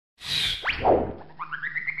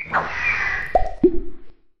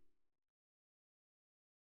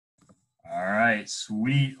right,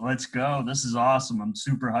 sweet. Let's go. This is awesome. I'm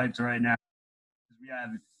super hyped right now. We have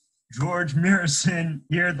George Mirasan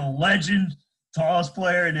here, the legend, tallest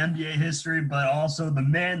player in NBA history, but also the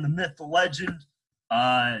man, the myth, the legend.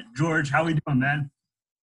 George, how we doing, man?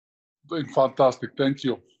 Doing fantastic. Thank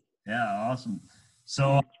you. Yeah, awesome.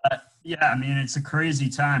 So, yeah, I mean, it's a crazy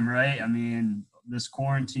time, right? I mean, this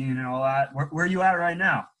quarantine and all that. Where are you at right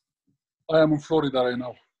now? I am in Florida right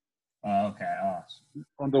now. Oh, okay, awesome.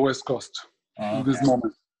 On the West Coast Oh, in this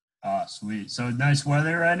moment. Oh, sweet. So nice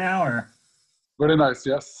weather right now, or? Very nice,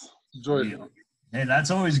 yes. Enjoy it. Hey,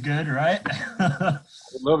 that's always good, right? I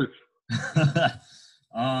love it.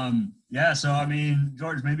 Yeah, so I mean,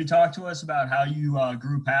 George, maybe talk to us about how you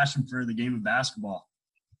grew passion for the game of basketball.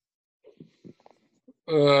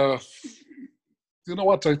 You know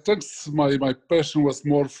what? I think my passion was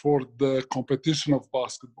more for the competition of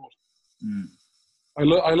basketball. Mm.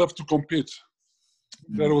 I love to compete.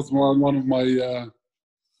 That was one of my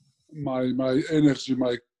my energy,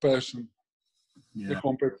 my passion, the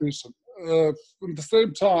competition. At the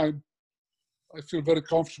same time, I feel very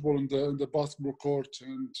comfortable in the basketball court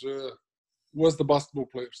and with the basketball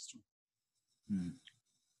players too. Mm.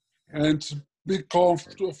 And be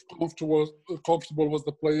comfortable with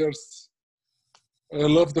the players. I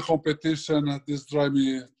love the competition. This drive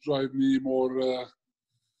me more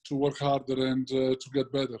to work harder and to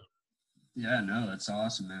get better. Yeah, no, that's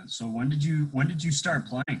awesome, man. So when did you start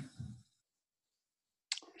playing?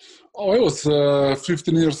 Oh, I was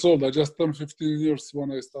 15 years old. I just turned 15 years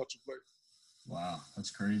when I started to play. Wow,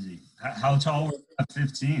 that's crazy. How tall were you at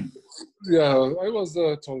 15? Yeah, I was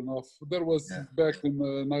tall enough. That was back in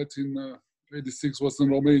 1986, was in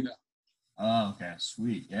Romania. Oh, okay,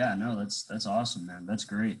 sweet. Yeah, no, that's awesome, man. That's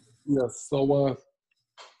great. Yes, so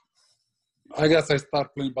I guess I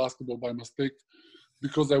started playing basketball by mistake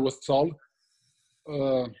because I was tall.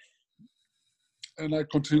 And I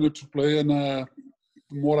continued to play, and the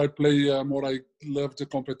more I play, more I love the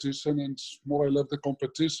competition, and more I love the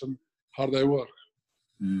competition, harder I work.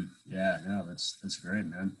 Yeah, no, that's great,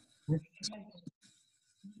 man.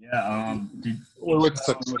 Yeah. Wait a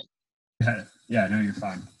second. Yeah, no, you're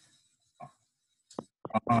fine.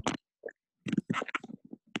 All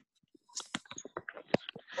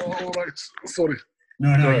right, sorry. No,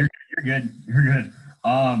 you're good. You're good.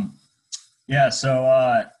 Yeah. So,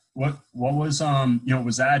 what was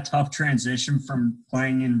was that a tough transition from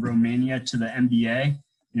playing in Romania to the NBA?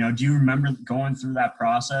 Do you remember going through that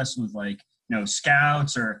process with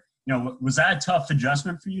scouts, or was that a tough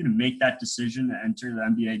adjustment for you to make that decision to enter the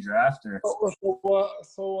NBA draft? Or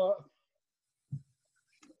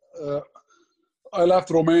I left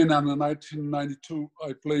Romania in 1992.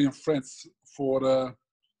 I played in France for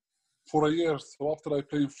a year. So after I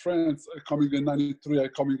played in France, I coming in 93. I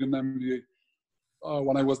coming in NBA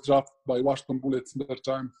when I was drafted by Washington Bullets at that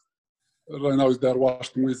time. Right now, they're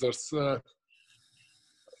Washington Wizards.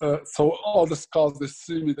 So all the scouts, they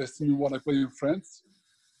see me when I play in France.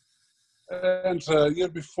 And year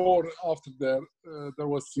before, after that, there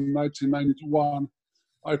was in 1991,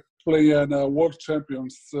 I play in World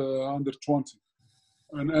Champions under 20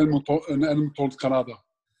 in Edmonton, Canada.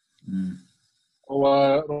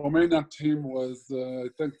 Our Romanian team was, I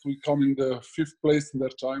think, we come in the 5th place in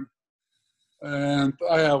that time. And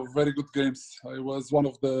I have very good games. I was one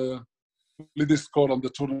of the leading scorers on the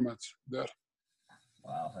tournament there.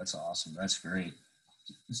 Wow, that's awesome. That's great.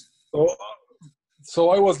 So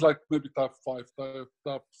I was like maybe top 5,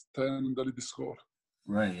 top 10 in the leading score.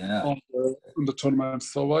 Right, yeah. On the tournament.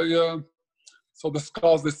 So the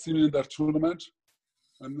scouts, they see me in their tournament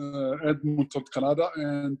in Edmonton, Canada,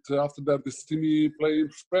 and after that they see me play in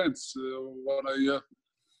France. When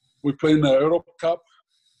we play in the Europe Cup,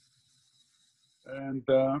 and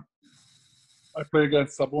I play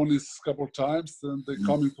against Sabonis a couple of times, and they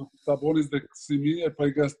come into Sabonis, they see me. I play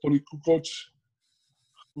against Toni Kukoc,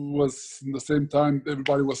 who was in the same time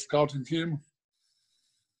everybody was scouting him.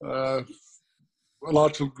 A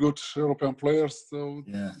lot of good European players, so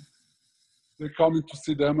they come in to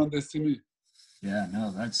see them and they see me. Yeah,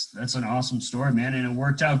 no, that's an awesome story, man, and it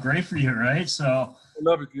worked out great for you, right? So I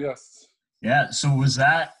love it, yes. Yeah. So was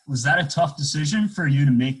that a tough decision for you to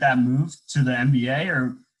make that move to the NBA,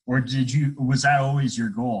 or was that always your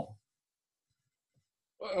goal?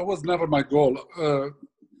 It was never my goal.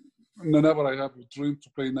 Never I have a dream to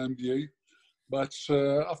play in the NBA. But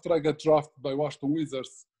after I got drafted by Washington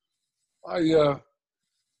Wizards, I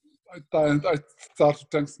started to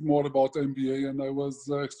think more about NBA, and I was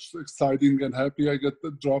excited and happy I got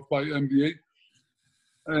drafted by NBA.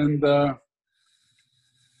 And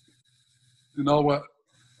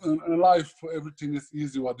in life, everything is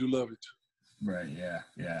easy when you love it. Right. Yeah.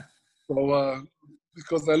 Yeah. So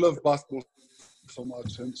because I love basketball so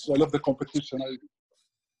much, and so I love the competition,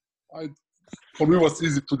 I for me it was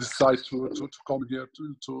easy to decide to come here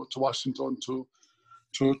to Washington to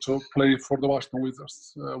play for the Washington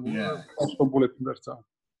Wizards, Washington Bullet in their time.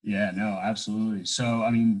 Yeah, no, absolutely. So, I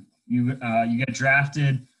mean, you get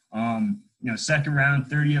drafted, second round,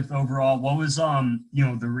 30th overall. What was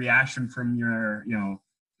the reaction from your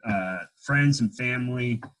friends and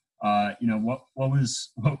family? What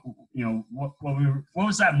was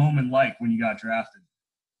that moment like when you got drafted?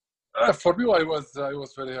 For me, I was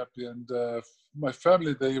very happy, and my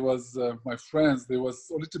family, my friends, they was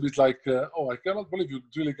a little bit like, oh, I cannot believe you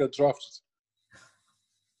really got drafted.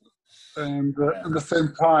 And at the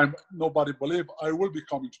same time, nobody believed I will be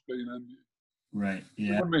coming to play in NBA. Right.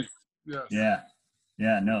 Yeah. Even me. Yes. Yeah.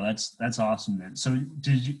 Yeah. No, that's awesome, man. So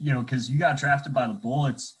did because you got drafted by the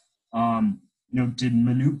Bullets, did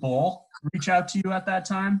Manute Bol reach out to you at that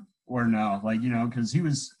time or no? Because he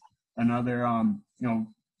was another,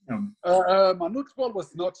 Manute Bol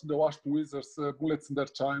was not in the Washington Wizards Bullets in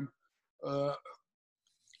that time.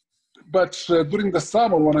 But during the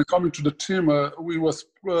summer, when I come into the team, we was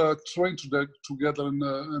trained together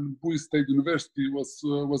in Bowie State University was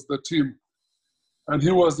the team, and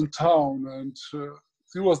he was in town, and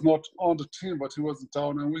he was not on the team, but he was in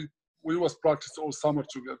town, and we was practice all summer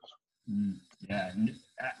together. Yeah,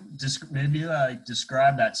 maybe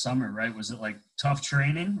describe that summer, right? Was it like tough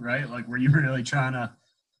training, right? Like were you really trying to?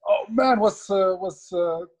 Oh man, was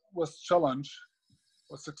challenge.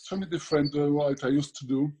 Was extremely different what I used to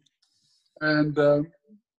do. And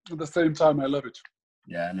at the same time, I love it.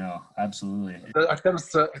 Yeah, no, absolutely. I think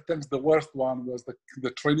the worst one was the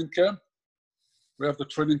training camp. We have the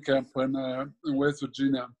training camp in West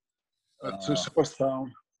Virginia at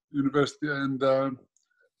Shepherdstown University, and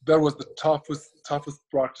that was the toughest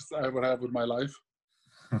practice I ever had in my life.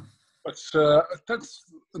 But I think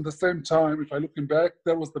at the same time, if I looking back,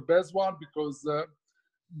 that was the best one because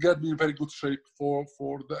got me in very good shape for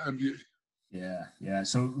the NBA. Yeah.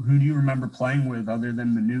 So who do you remember playing with other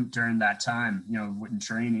than Manute during that time, in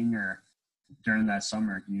training or during that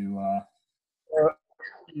summer?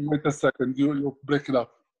 Wait a second, you break it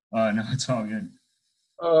up. No, it's all good.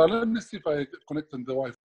 Let me see if I connect on the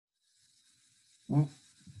Wi-Fi. Ooh.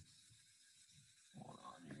 Hold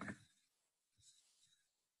on here.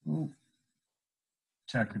 Ooh.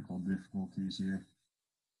 Technical difficulties here.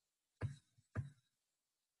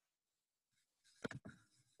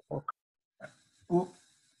 Ooh.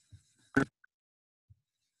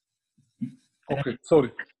 Okay,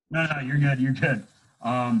 sorry. No, you're good. You're good.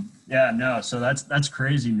 So that's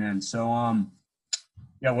crazy, man. So,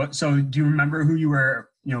 so do you remember who you were,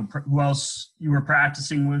 who else you were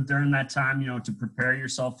practicing with during that time, to prepare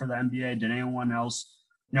yourself for the NBA? Did anyone else,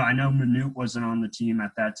 I know Manute wasn't on the team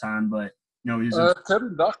at that time, but,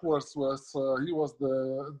 Kevin Duckworth he was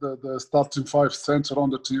the starting five center on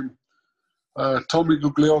the team. Tommy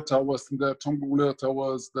Gugliotta was in there. Tom Gugliotta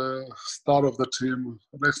was the star of the team.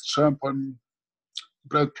 Next champion,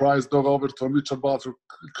 Brad Price, Doug Overton, Mitchell Butler,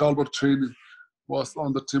 Calvert Cheney was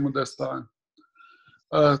on the team at this time.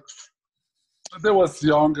 There was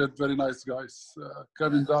young and very nice guys.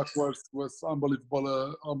 Kevin Duckworth was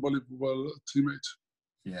unbelievable teammate.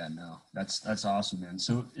 Yeah, no, that's awesome, man.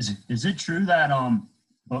 So is it true that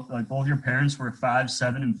both your parents were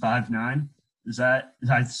 5'7" and 5'9"? Is that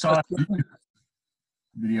I saw a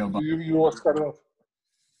video about you was cut off.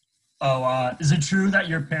 Oh, is it true that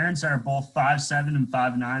your parents are both 5'7" and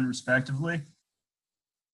 5'9" respectively?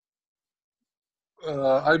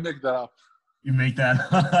 I make that up. You make that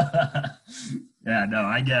up? Yeah, no,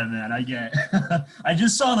 I get it, man. I get it. I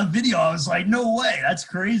just saw the video. I was like, no way. That's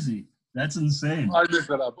crazy. That's insane. I make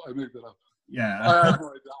that up. Yeah. I have no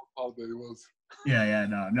idea how bad it was. Yeah,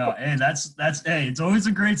 no. Hey, hey, it's always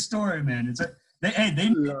a great story, man.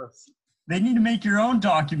 They need to make your own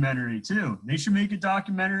documentary too. They should make a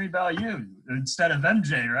documentary about you instead of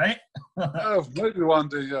MJ, right? Maybe one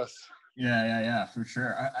day, yes. Yeah, for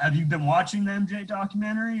sure. Have you been watching the MJ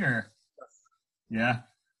documentary or? Yes. Yeah.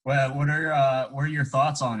 Well, what are your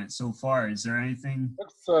thoughts on it so far? Is there anything?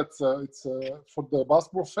 It's for the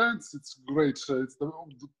basketball fans. It's great. It's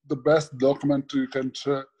the best document you can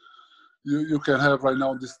have right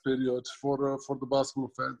now in this period for the basketball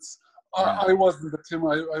fans. Yeah. I was in the team.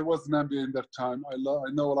 I was in NBA in that time. I know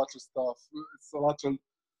a lot of stuff. It's a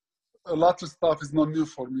lot of stuff is not new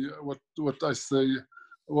for me. What I say,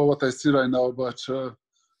 what I see right now. But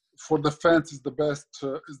for the fans, is the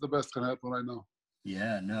best can happen right now.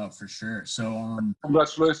 Yeah, no, for sure. So,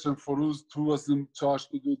 congratulations for who was in charge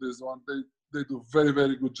to do this one. They do very,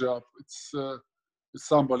 very good job.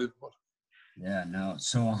 It's unbelievable. Yeah, no.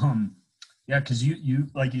 So, yeah, because you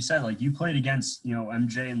like you said, like you played against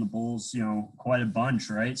MJ and the Bulls, quite a bunch,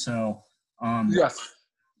 right? So, um, Yes,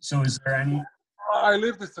 so is there any? I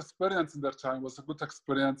lived this experience in that time. It was a good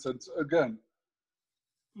experience, and again,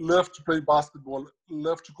 love to play basketball,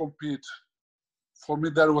 love to compete. For me,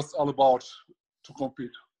 that was all about to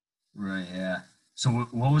compete. Right. Yeah. So,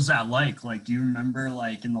 what was that like? Like, do you remember,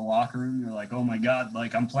 like in the locker room, you're like, oh my god,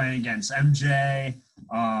 like I'm playing against MJ.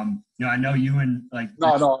 I know you and like.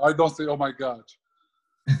 No, no, I don't say, oh my God.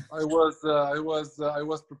 I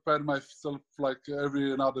was preparing myself like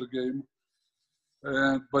every another game,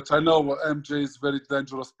 and but I know MJ is very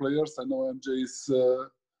dangerous players. I know MJ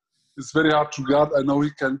is very hard to guard. I know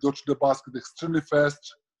he can go to the basket extremely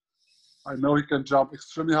fast. I know he can jump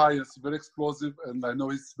extremely high. He's very explosive, and I know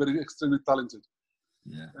he's very extremely talented.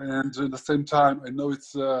 Yeah. And at the same time, I know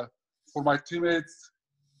it's for my teammates.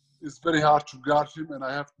 It's very hard to guard him, and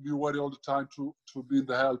I have to be worried all the time to be in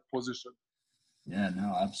the help position. Yeah.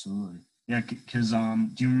 No. Absolutely. Yeah. Because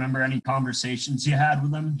do you remember any conversations you had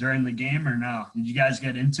with him during the game, or no? Did you guys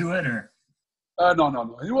get into it, or? No, no,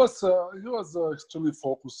 no. He was extremely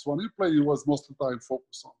focused. When he played, he was most of the time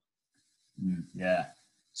focused on. Yeah.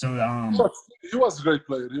 So But he was a great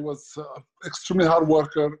player. He was extremely hard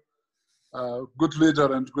worker, good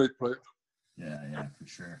leader, and great player. yeah, for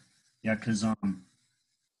sure. Yeah, because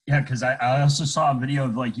I also saw a video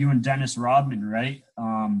of like you and Dennis Rodman, right?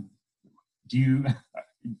 Do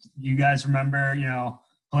you guys remember,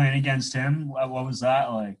 playing against him? What was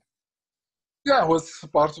that like? Yeah, it was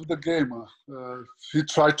part of the game. He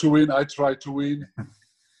tried to win. I tried to win.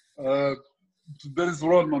 Dennis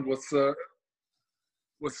Rodman was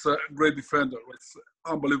a great defender. Was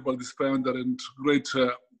unbelievable defender and great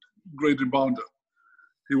rebounder.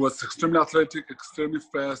 He was extremely athletic, extremely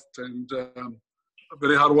fast, and a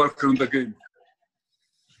very hard worker in the game.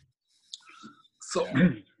 So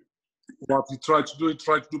what he tried to do,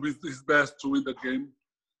 his best to win the game.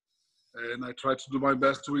 And I tried to do my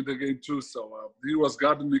best to win the game too. So he was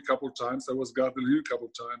guarding me a couple of times. I was guarding him a couple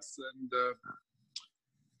of times. And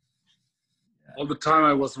all the time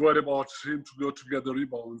I was worried about him to go to get the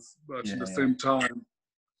rebounds. But at the same time,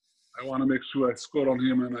 I want to make sure I score on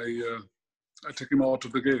him and I take him out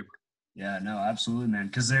of the game. Yeah, no, absolutely, man.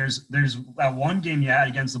 Because there's that one game you had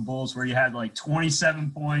against the Bulls where you had like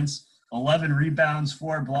 27 points, 11 rebounds,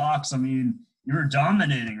 4 blocks. I mean, you were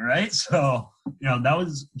dominating, right? So, that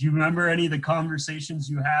was. Do you remember any of the conversations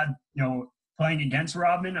you had, playing against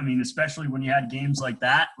Rodman? I mean, especially when you had games like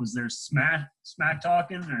that. Was there smack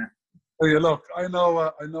talking or? Yeah, look, I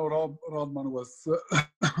know Rodman was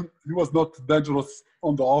he was not dangerous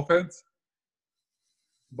on the offense.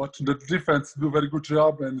 But the defense do a very good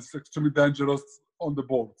job and it's extremely dangerous on the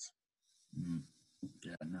boards.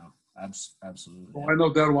 Yeah, no, absolutely. So I know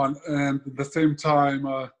that one. And at the same time,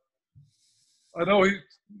 I know he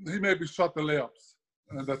maybe shot the layups,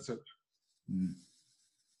 and that's it.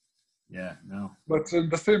 Yeah, no. But at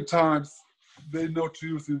the same time, they know to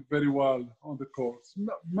use him very well on the court.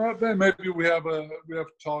 Then maybe we have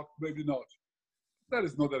talked, maybe not. That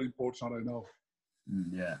is not that important, I know.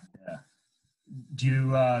 Yeah. Do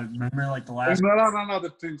you remember like the last? No, other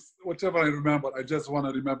things. Whatever I remember, I just want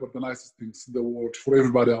to remember the nicest things in the world for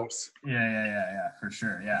everybody else. Yeah, for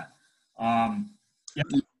sure. Yeah. Yeah.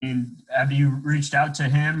 I mean, have you reached out to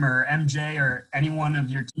him or MJ or any one of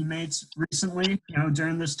your teammates recently?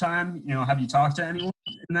 During this time, have you talked to anyone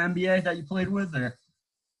in the NBA that you played with? Or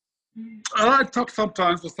I talk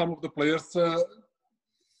sometimes with some of the players.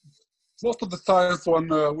 Most of the times when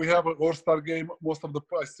we have an All-Star game, I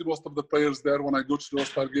see most of the players there when I go to the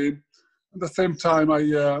All-Star game. At the same time,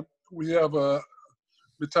 we have a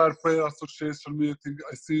retired player association meeting.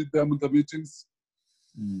 I see them in the meetings.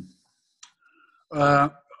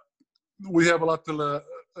 We have a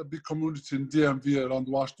big community in DMV around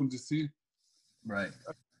Washington, D.C. Right.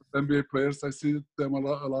 NBA players, I see them a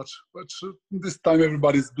lot. But this time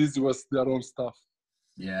everybody's busy with their own stuff.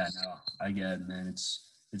 Yeah, no, I get it, man.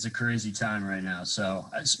 It's a crazy time right now. So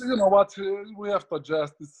you know what? We have to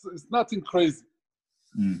adjust. It's nothing crazy.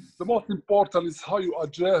 The most important is how you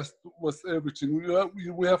adjust with everything.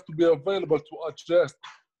 We have to be available to adjust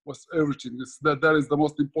with everything. That is the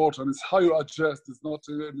most important. It's how you adjust. It's not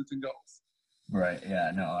anything else. Right.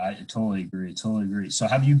 Yeah. No, I totally agree. So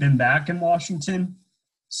have you been back in Washington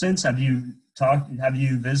since? Have you talked? Have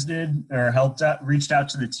you visited or reached out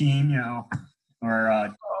to the team? Or I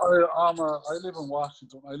live in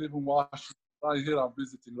Washington. Right here, I'm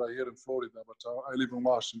visiting right here in Florida, but I live in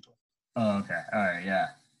Washington. Oh, okay. All right.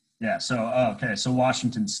 Yeah. So, okay. So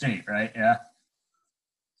Washington State, right? Yeah.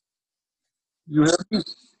 You hear me?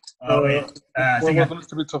 Oh, wait. I Well, think was a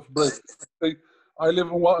little bit of break. I live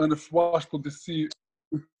in Washington, D.C.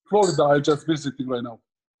 In Florida, I'm just visiting right now.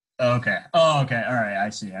 okay. Oh, okay. All right. I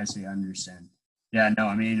see. I understand. Yeah. No.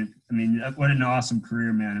 I mean, what an awesome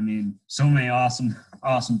career, man. I mean, so many awesome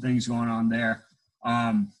things going on there.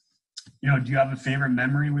 Do you have a favorite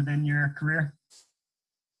memory within your career?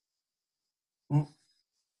 Ooh.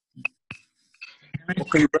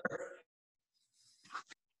 Okay,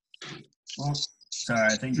 Oh, sorry.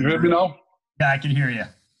 I think you hear me now? Yeah, I can hear you.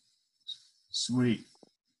 Sweet.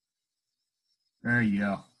 There you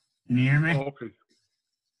go. Can you hear me? Oh, okay.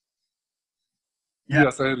 Yeah.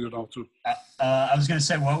 Yes, I hear you now too. I was going to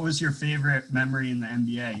say, what was your favorite memory in the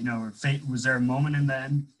NBA? Or was there a moment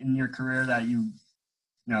in your career that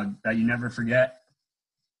that you never forget?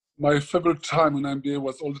 My favorite time in NBA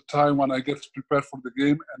was all the time when I get prepared for the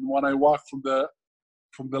game and when I walk from the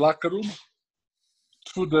locker room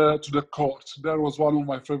to the court. That was one of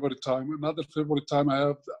my favorite time. Another favorite time I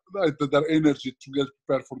have that energy to get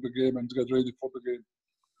prepared for the game and to get ready for the game.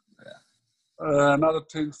 Another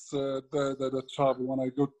things the travel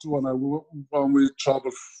when we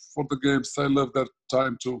travel for the games, I love that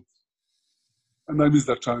time too, and I miss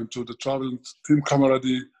that time too. The traveling, team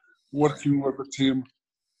camaraderie, working with the team.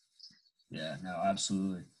 Yeah, no,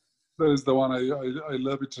 absolutely. That is the one I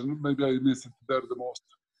love it, and maybe I miss it there the most.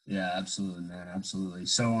 Yeah, absolutely, man, absolutely.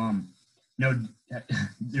 So,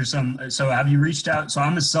 there's some. So, have you reached out? So,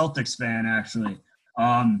 I'm a Celtics fan, actually.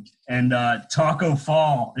 And Taco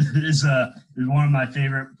Fall is one of my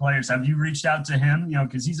favorite players. Have you reached out to him?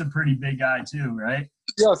 Because he's a pretty big guy too, right?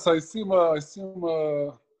 Yes, I see him a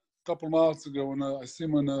couple months ago, and I see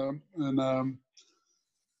him in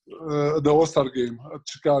the All-Star game at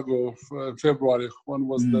Chicago in February. When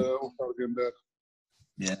was the All-Star game there?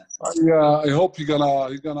 Yeah. I hope he's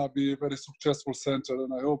gonna be a very successful center,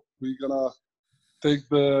 and I hope he's gonna take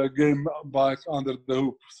the game back under the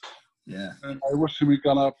hoops. Yeah. And I wish him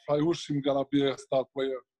gonna be a star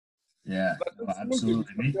player. Yeah,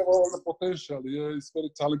 absolutely. He has all the potential. Yeah, he's very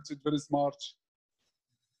talented, very smart.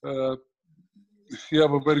 He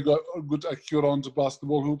have a very good IQ on the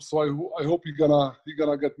basketball hoop. So I hope he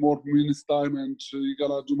gonna get more minutes time and he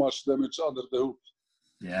gonna do much damage under the hoop.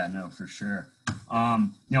 Yeah, no, for sure.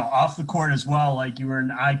 Off the court as well, like you were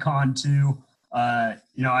an icon too.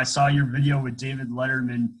 I saw your video with David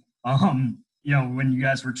Letterman. When you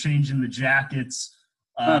guys were changing the jackets.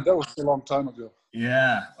 Man, that was a long time ago.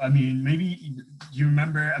 Yeah, I mean, maybe you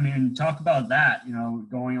remember. I mean, talk about that.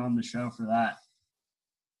 Going on the show for that.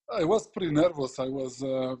 I was pretty nervous. I was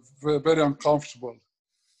very uncomfortable.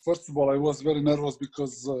 First of all, I was very nervous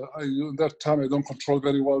because at that time I don't control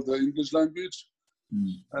very well the English language,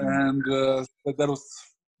 and that was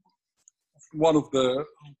one of the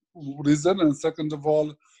reasons. And second of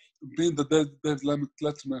all, being the Dave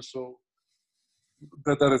Letterman show,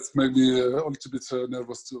 that has made me a little bit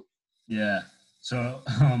nervous too. Yeah. So,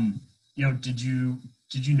 did you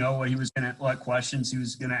know what questions he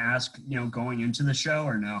was gonna ask, going into the show,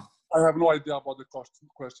 or no? I have no idea about the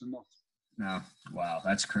question. No. Wow,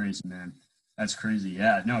 that's crazy, man. That's crazy.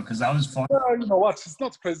 Yeah, no, because that was fun. You know what? It's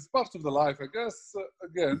not crazy. It's part of the life, I guess.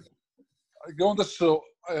 Again, I go on the show.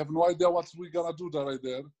 I have no idea what we're gonna do right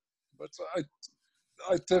there, but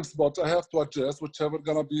I think about I have to adjust. Whichever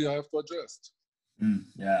gonna be, I have to adjust.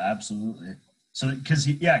 Yeah, absolutely. So, because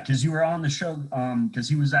you were on the show, because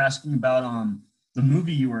he was asking about the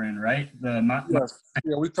movie you were in, right? Yes.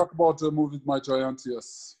 Yeah, we talked about the movie My Giant.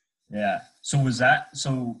 Yes. Yeah. So was that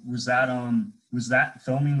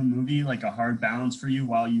filming the movie like a hard balance for you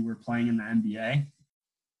while you were playing in the NBA?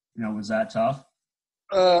 Was that tough?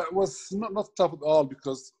 It was not tough at all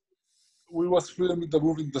because we was filming the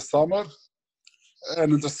movie in the summer,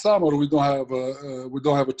 and in the summer we don't have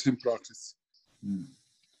a team practice.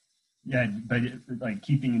 Yeah, but like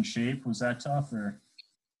keeping in shape, was that tough or?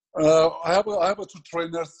 I have two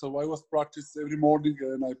trainers, so I was practice every morning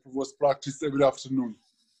and I was practice every afternoon.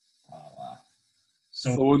 Oh, wow.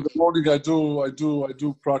 So in the morning I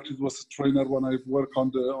do practice with a trainer when I work on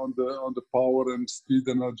the power and speed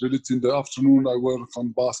and agility. In the afternoon I work on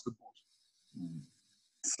basketball.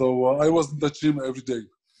 So I was in the gym every day,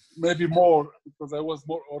 maybe more because I was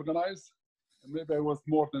more organized, and maybe I was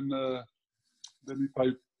more than if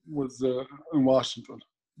I was in Washington.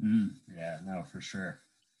 Yeah, no, for sure.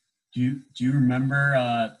 Do you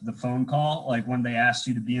remember the phone call, like when they asked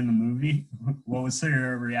you to be in the movie? What was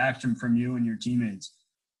their reaction from you and your teammates?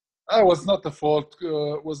 It was not a fault.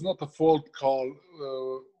 Was not a fault call.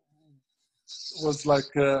 It was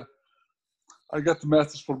like I got the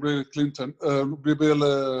message from Bill Clinton,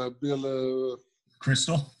 Bill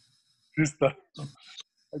Crystal.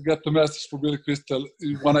 I got the message from Billy Crystal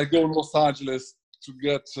when I go to Los Angeles to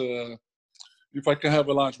get if I can have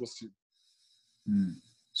a lunch with him. Mm.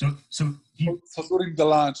 So during the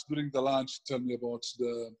lunch, tell me about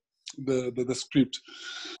the script.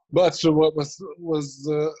 But what was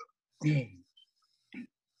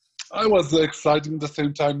I was excited at the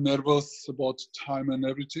same time, nervous about time and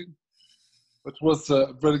everything. It was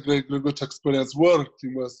a very good experience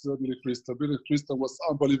working with Billy Crystal. Billy Crystal was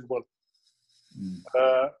unbelievable.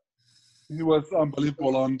 He was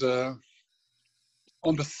unbelievable on the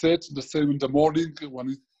set, the same in the morning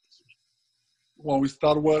when we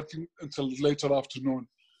start working until later afternoon.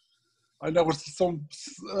 I never see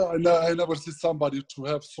somebody to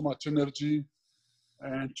have so much energy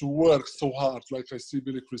and to work so hard like I see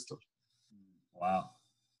Billy Crystal. Wow.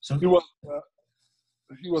 So he was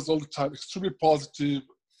all the time extremely positive.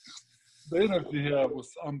 The energy here was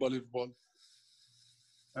unbelievable.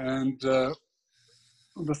 And at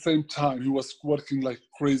the same time, he was working like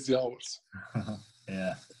crazy hours.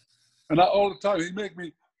 Yeah. And all the time, he made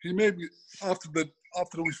me after we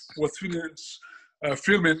was finished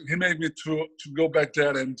filming, he made me to go back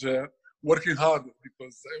there and working hard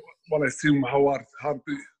because when I see him how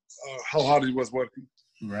hard he was working.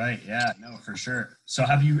 Right. Yeah. No, for sure. So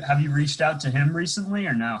have you reached out to him recently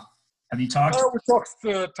or no? Have you talked? We talk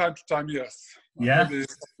time to time. Yes. Yeah.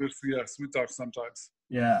 Yes, we talk sometimes.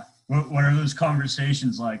 Yeah. What are those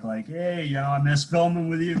conversations like? Like, hey, I miss filming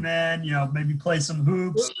with you, man. Maybe play some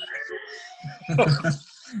hoops.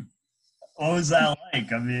 What was that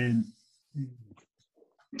like? I mean,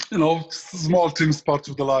 small things, part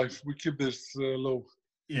of the life. We keep this low.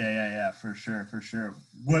 Yeah, for sure.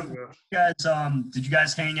 What you guys? Did you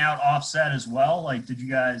guys hang out offset as well? Like, did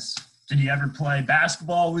you ever play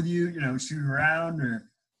basketball with you? Shoot around or?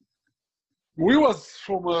 We was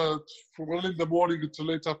from early in the morning until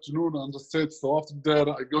late afternoon on the set. So after that,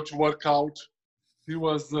 I go to work out. He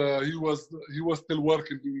was still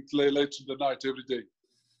working late in the night every day.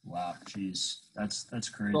 Wow, jeez, that's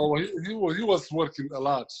crazy. So he was working a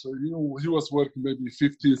lot. So he was working maybe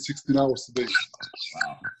 15, 16 hours a day.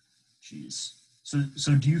 Wow, jeez.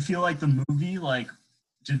 So do you feel like the movie, like,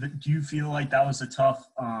 do you feel like that was a tough,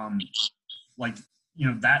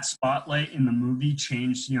 that spotlight in the movie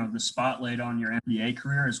changed, the spotlight on your NBA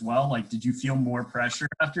career as well? Like, did you feel more pressure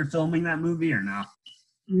after filming that movie or no?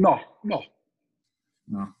 No.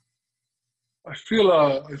 I feel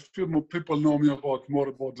more people know me more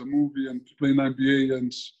about the movie and playing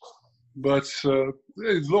NBA but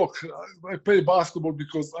hey, look, I play basketball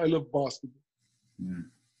because I love basketball.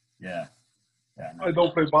 Yeah. No. I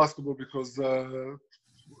don't play basketball because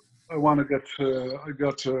I want to get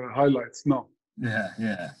highlights. No. Yeah.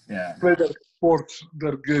 I play that sport,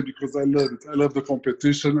 that game because I love it. I love the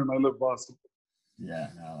competition and I love basketball. Yeah,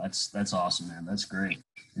 no, that's awesome, man. That's great.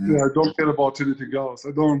 Yeah, I don't care about anything else.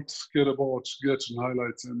 I don't care about getting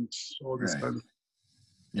highlights and all this kind of.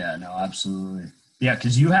 Yeah, no, absolutely. Yeah,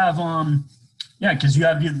 because you have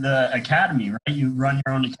the academy, right? You run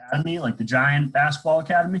your own academy, like the Giant Basketball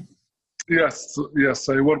Academy. Yes.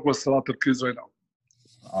 I work with a lot of kids right now.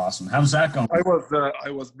 Awesome. How's that going? I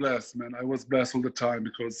was blessed, man. I was blessed all the time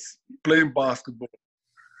because playing basketball,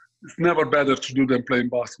 it's never better to do than playing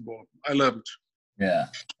basketball. I love it. Yeah.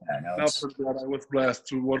 No, after that, I was blessed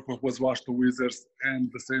to work with Washington Wizards and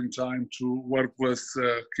at the same time to work with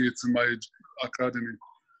kids in my academy.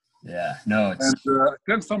 Yeah, no, it's. And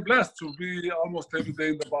then I'm blessed to be almost every day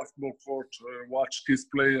in the basketball court, watch kids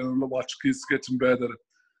play and watch kids getting better,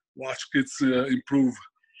 watch kids improve.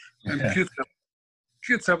 And kids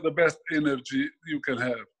have the best energy you can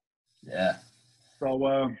have. Yeah.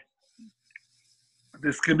 So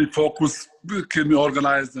this keep me focused, keep me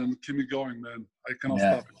organized, and keep me going, man. I cannot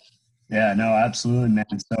stop it. Yeah, no, absolutely,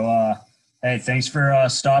 man. So, hey, thanks for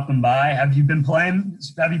stopping by. Have you been playing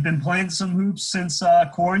some hoops since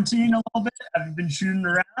quarantine a little bit? Have you been shooting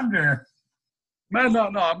around or? Man, no,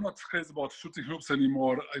 I'm not crazy about shooting hoops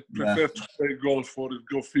anymore. I prefer to play golf or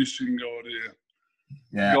go fishing or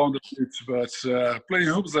go on the beach. But playing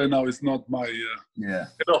hoops right now is not my.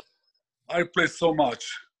 I play so much.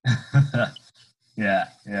 Yeah.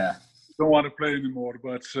 Don't want to play anymore,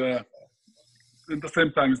 but at the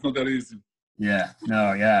same time, it's not that easy. Yeah,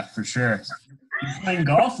 no, yeah, for sure. You're playing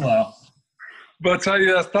golf, though. But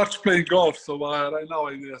I start playing golf, so right now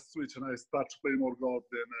I switch and I start to play more golf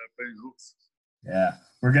than playing hoops. Yeah,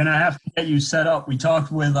 we're gonna have to get you set up. We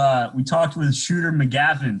talked with Shooter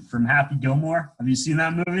McGavin from Happy Gilmore. Have you seen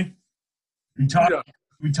that movie? We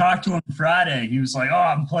talked to him Friday. He was like, "Oh,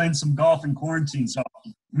 I'm playing some golf in quarantine, so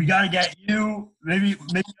we got to get you. Maybe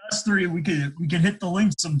us three. We could hit the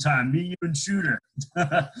link sometime. Me, you, and Shooter."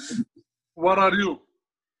 What are you?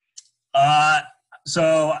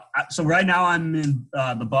 So right now I'm in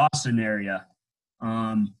the Boston area.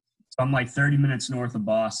 So I'm like 30 minutes north of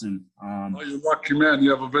Boston. Oh, you're lucky, man.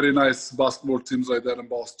 You have a very nice basketball teams right there in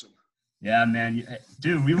Boston. Yeah, man,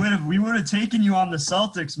 dude, we would have taken you on the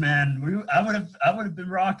Celtics, man. I would have been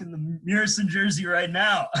rocking the Murison jersey right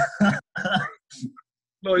now.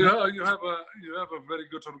 No, you have a very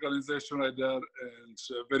good organization right there, and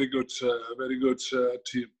a very good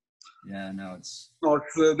team. Yeah, no, it's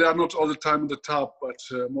they are not all the time in the top, but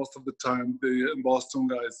most of the time, the Boston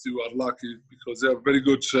guys, you are lucky because they have very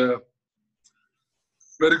good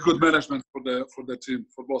management for the team,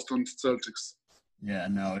 for Boston Celtics. Yeah,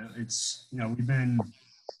 no, it's we've been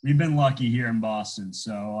lucky here in Boston.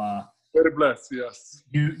 So very blessed, yes.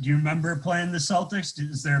 Do you remember playing the Celtics?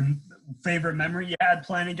 Is there a favorite memory you had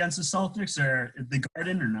playing against the Celtics or the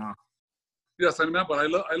Garden or no? Yes, I remember. I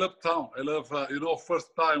love town. I love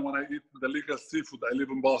first time when I eat the legal seafood. I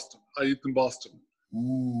live in Boston. I eat in Boston.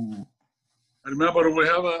 Ooh. I remember we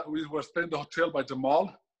were staying in the hotel by the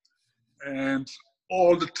mall, and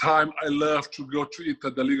all the time I love to go to eat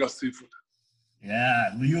the legal seafood. Yeah,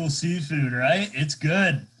 legal seafood, right? It's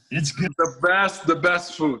good. It's good. The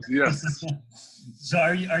best food, yes. So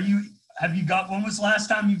when was the last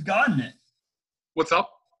time you've gotten it? What's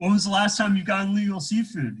up? When was the last time you've gotten legal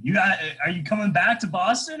seafood? Are you coming back to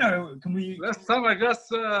Boston or can we? Last time I guess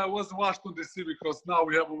was Washington DC because now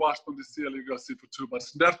we have in Washington DC a legal seafood too. But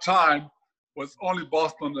that time was only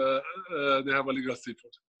Boston. They have a legal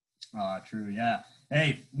seafood. Oh, true. Yeah.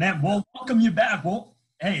 Hey, man, we'll welcome you back.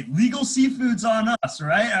 Hey, legal seafood's on us,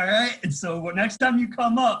 right? All right. And so next time you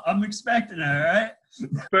come up, I'm expecting it. All right.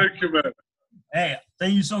 Thank you, man. Hey,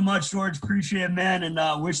 thank you so much, George. Appreciate it, man. And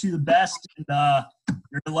wish you the best. And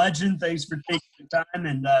you're a legend. Thanks for taking the time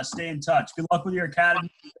and stay in touch. Good luck with your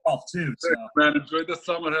academy golf too. So. Thanks, man. Enjoy the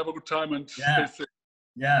summer. Have a good time and stay safe.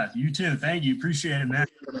 Yeah, you too. Thank you. Appreciate it, man.